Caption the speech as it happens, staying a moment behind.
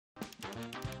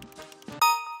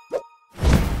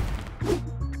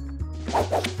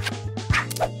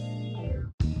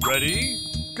Ready,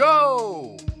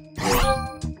 go!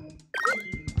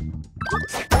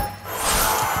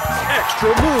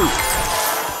 Extra move!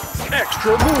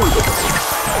 Extra move!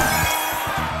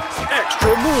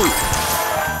 Extra move!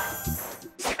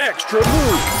 Extra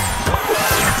move!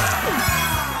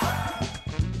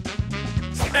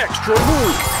 Extra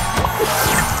move!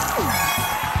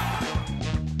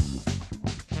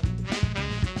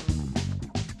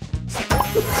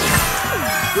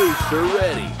 Booster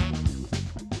ready.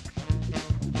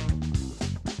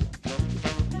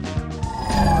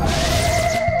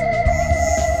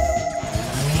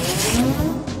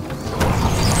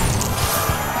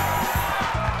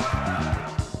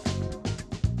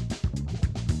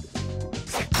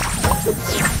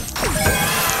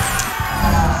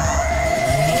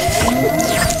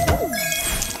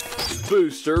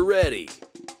 Booster ready.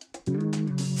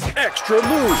 Extra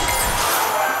move.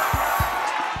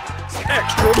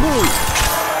 Extra move.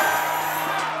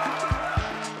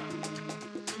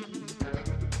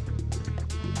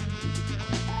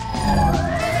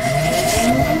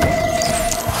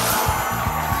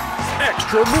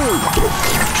 Extra move.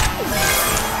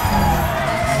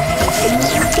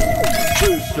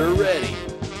 Booster ready.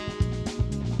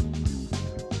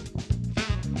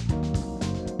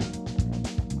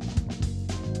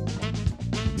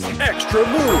 Extra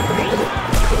move!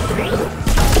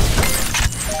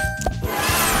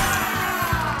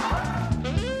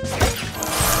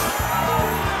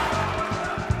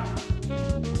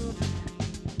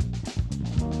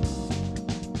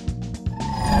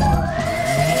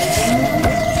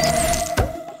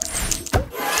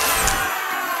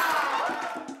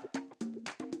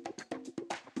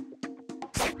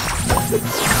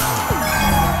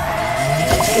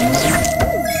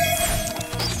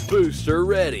 Booster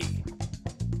ready.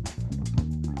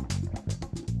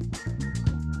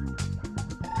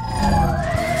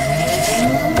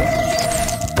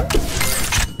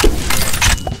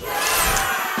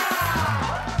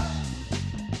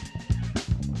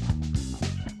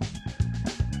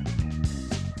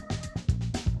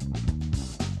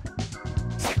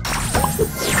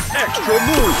 Extra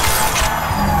move!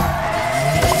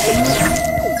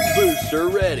 Booster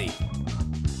ready.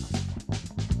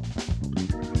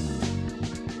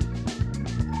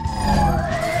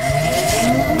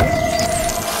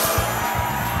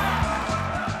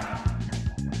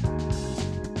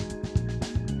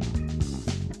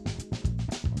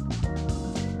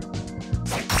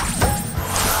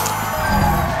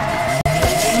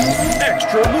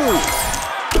 Extra move!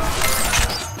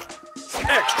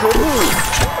 Extra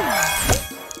move!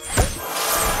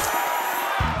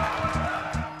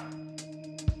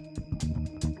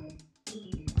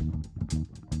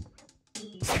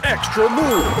 Extra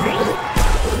move!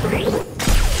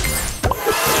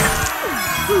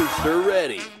 Booster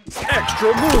ready.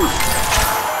 Extra move!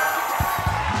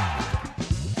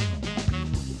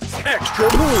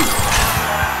 Extra move!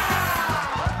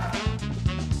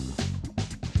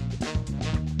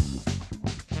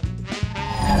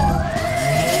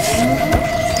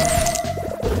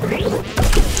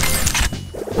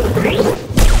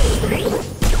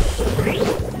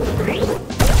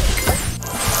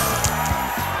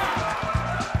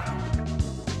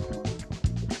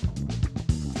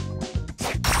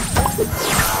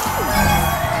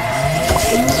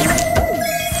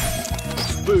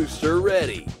 Booster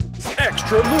ready.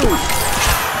 Extra move!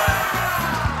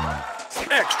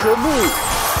 Extra move!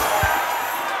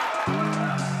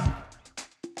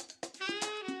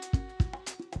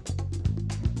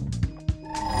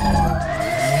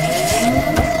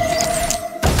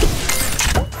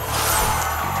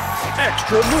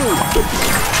 Extra move!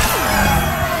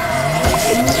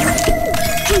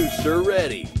 Booster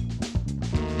ready.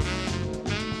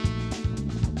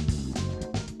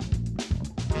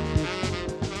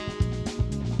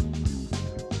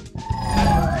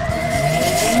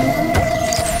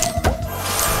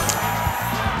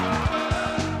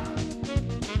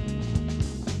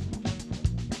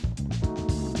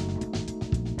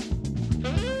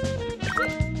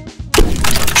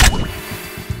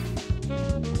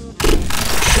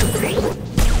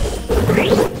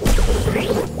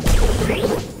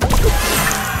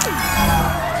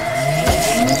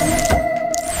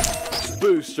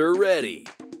 Booster ready.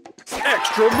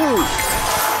 Extra move!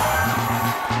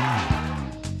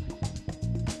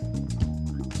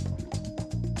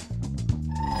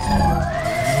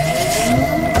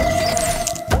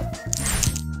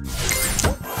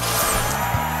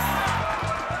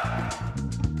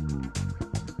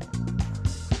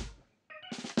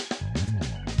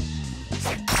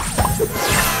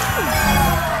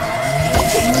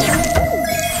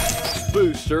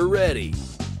 Booster ready.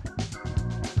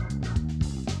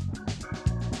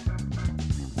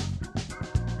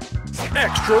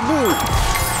 Extra move.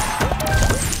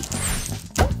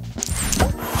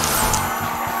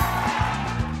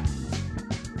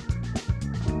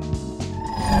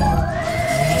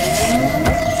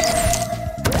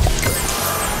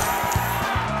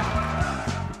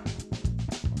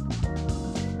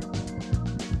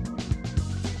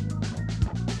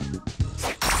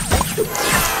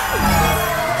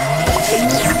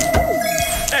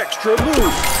 Extra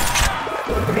move.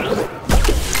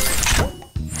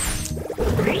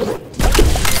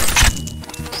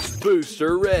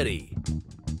 Booster ready.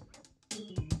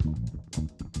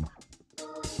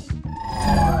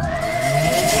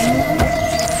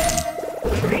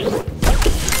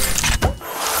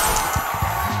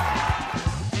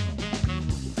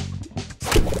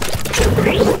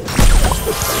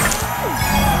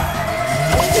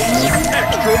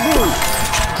 Extra move.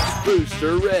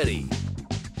 Booster ready.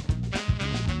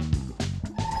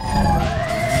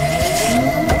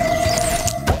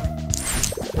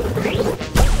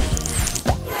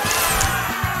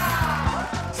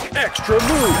 Extra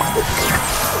move.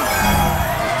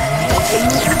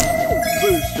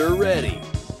 Booster ready.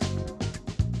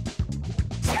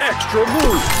 Extra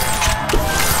move.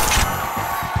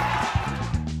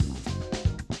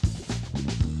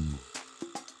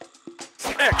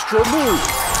 Extra move.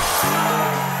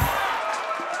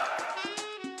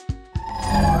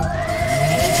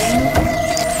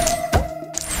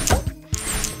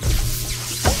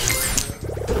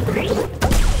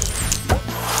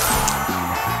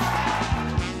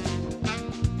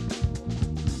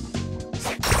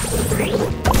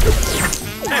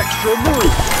 Extra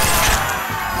move.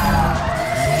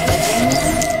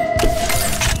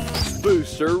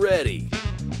 Booster ready.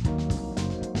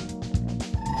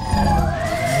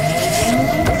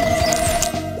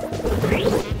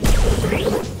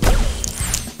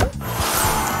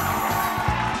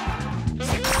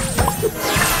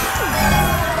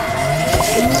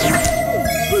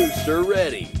 Booster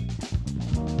ready.